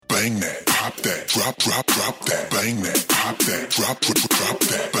bang that, pop that, drop that, bang that, pop that, drop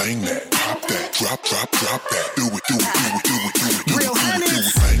that, bang that, pop that, drop that, do it, Real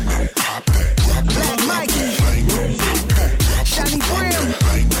Hunnits, bang that, pop that, drop Black Mikey, bang that, Shiny Brim,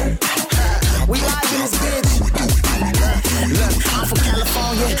 we live in this bitch. Look, I'm from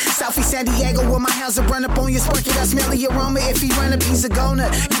California, Southeast San Diego, where my house will run up on you, sparking that smelly aroma. If he run up, he's a goner.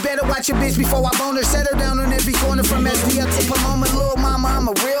 You better watch your bitch before I bone her. Set her down on every corner, from SDL to Pomona. Little mama, I'm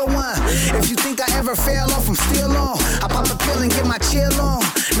a real one. If you think I ever fell off, I'm still on. I pop a pill and get my chill on.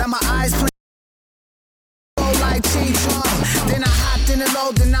 Now my eyes play like Ching-Chong. Then I hopped in the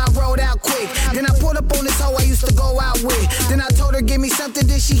load, then I rode out quick. Then I pulled up on this hoe I used to go out with. Then I told her, give me something,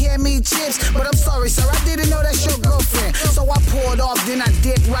 then she hand me chips. But I'm sorry, sir, I didn't know that's your girlfriend. So I pulled off, then I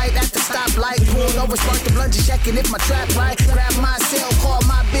dipped right at the stoplight. Pulled over, sparked the blunt, just checking if my trap right. Grabbed my cell, called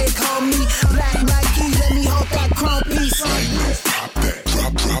my big homie Black Mikey, let me hold that chrome piece. bang that, pop that,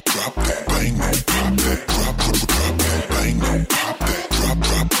 drop that, bang that, pop that, drop that, bang that, pop that, drop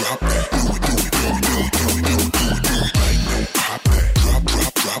that, do it, bang that, pop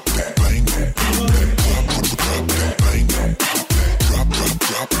that, drop that, bang that, pop that, drop that, bang that, pop that,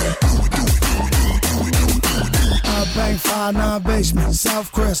 drop that, do it. I bang 5'9" basement,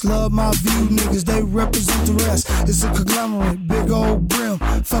 South Crest, love my view, niggas, they represent the rest. It's a conglomerate, big old brim,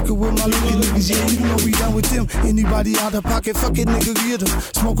 fucking with my little niggas, yeah, you know we done with them. Anybody out of pocket, fuck it, nigga, get 'em.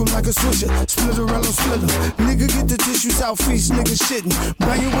 Smoke 'em like a swisher, splitterello splitter. Nigga, get the tissue, Southeast, nigga shitting.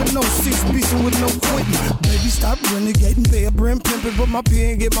 Banging with no seats, beastin' with no quitting. Baby, stop renegading, pay a brim pimpin', but my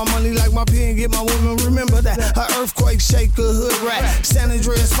pen get my money like my pen get my woman. Remember that, a earthquake shaker, hood rat. San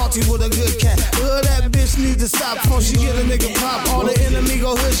Andreas salty with a good cat. That bitch need to stop before she get a nigga pop. All the enemy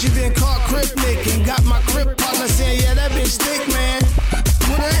go hood, she been caught crip nicking. Got my crip partner saying, yeah, that bitch thick, man.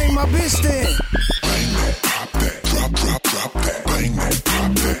 Well, that ain't my bitch then. Bang that, pop that, drop that, bang that,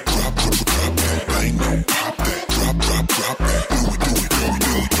 pop that, drop that, bang that, pop that, drop that, do it,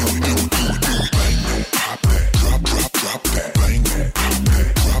 bang that, pop that, drop that, bang that, pop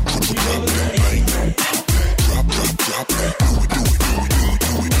that, drop that, bang that, pop that, drop that, do it.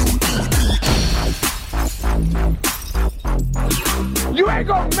 You ain't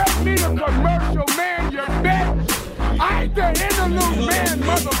gonna make me the commercial man, you bitch. I ain't the interlude man,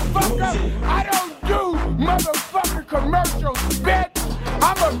 motherfucker. I don't do motherfucking commercials, bitch.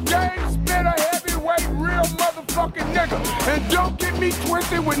 I'm a game spinner, heavyweight, real motherfucking nigga. And don't get me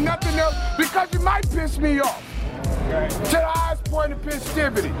twisted with nothing else, because you might piss me off. To the highest point of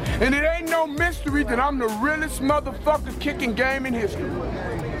festivity. And it ain't no mystery that I'm the realest motherfucker kicking game in history.